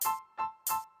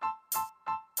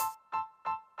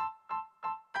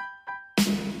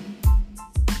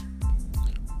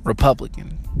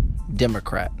Republican,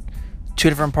 Democrat. Two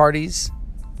different parties,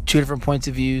 two different points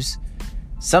of views,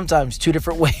 sometimes two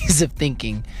different ways of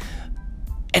thinking.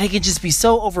 And it can just be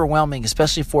so overwhelming,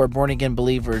 especially for a born-again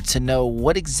believer, to know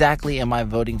what exactly am I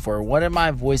voting for? What am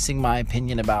I voicing my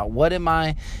opinion about? What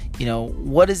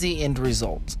is the end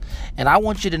result? And I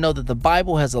want you to know that the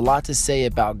Bible has a lot to say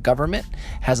about government,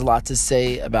 has a lot to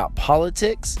say about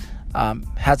politics,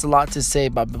 has a lot to say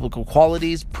about biblical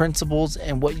qualities, principles,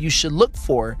 and what you should look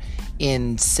for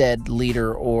in said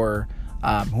leader or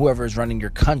whoever is running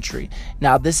your country.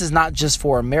 Now, this is not just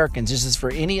for Americans. This is for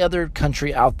any other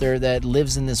country out there that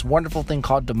lives in this wonderful thing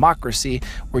called democracy,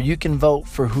 where you can vote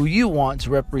for who you want to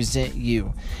represent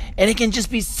you. And it can just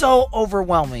be so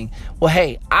overwhelming. Well,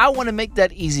 hey, I want to make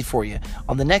that easy for you.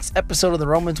 On the next episode of the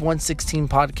Romans 1:16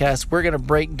 podcast, we're going to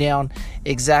break down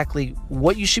exactly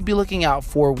what you should be looking out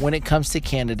for when it comes to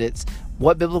candidates,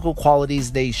 what biblical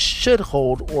qualities they should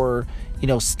hold or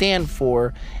stand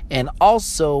for, and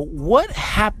also what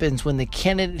happens when the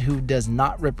candidate who does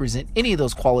not represent any of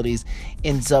those qualities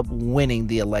ends up winning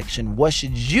the election. What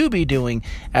should you be doing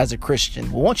as a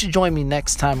Christian? Well, won't you join me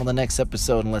next time on the next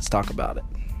episode and let's talk about it.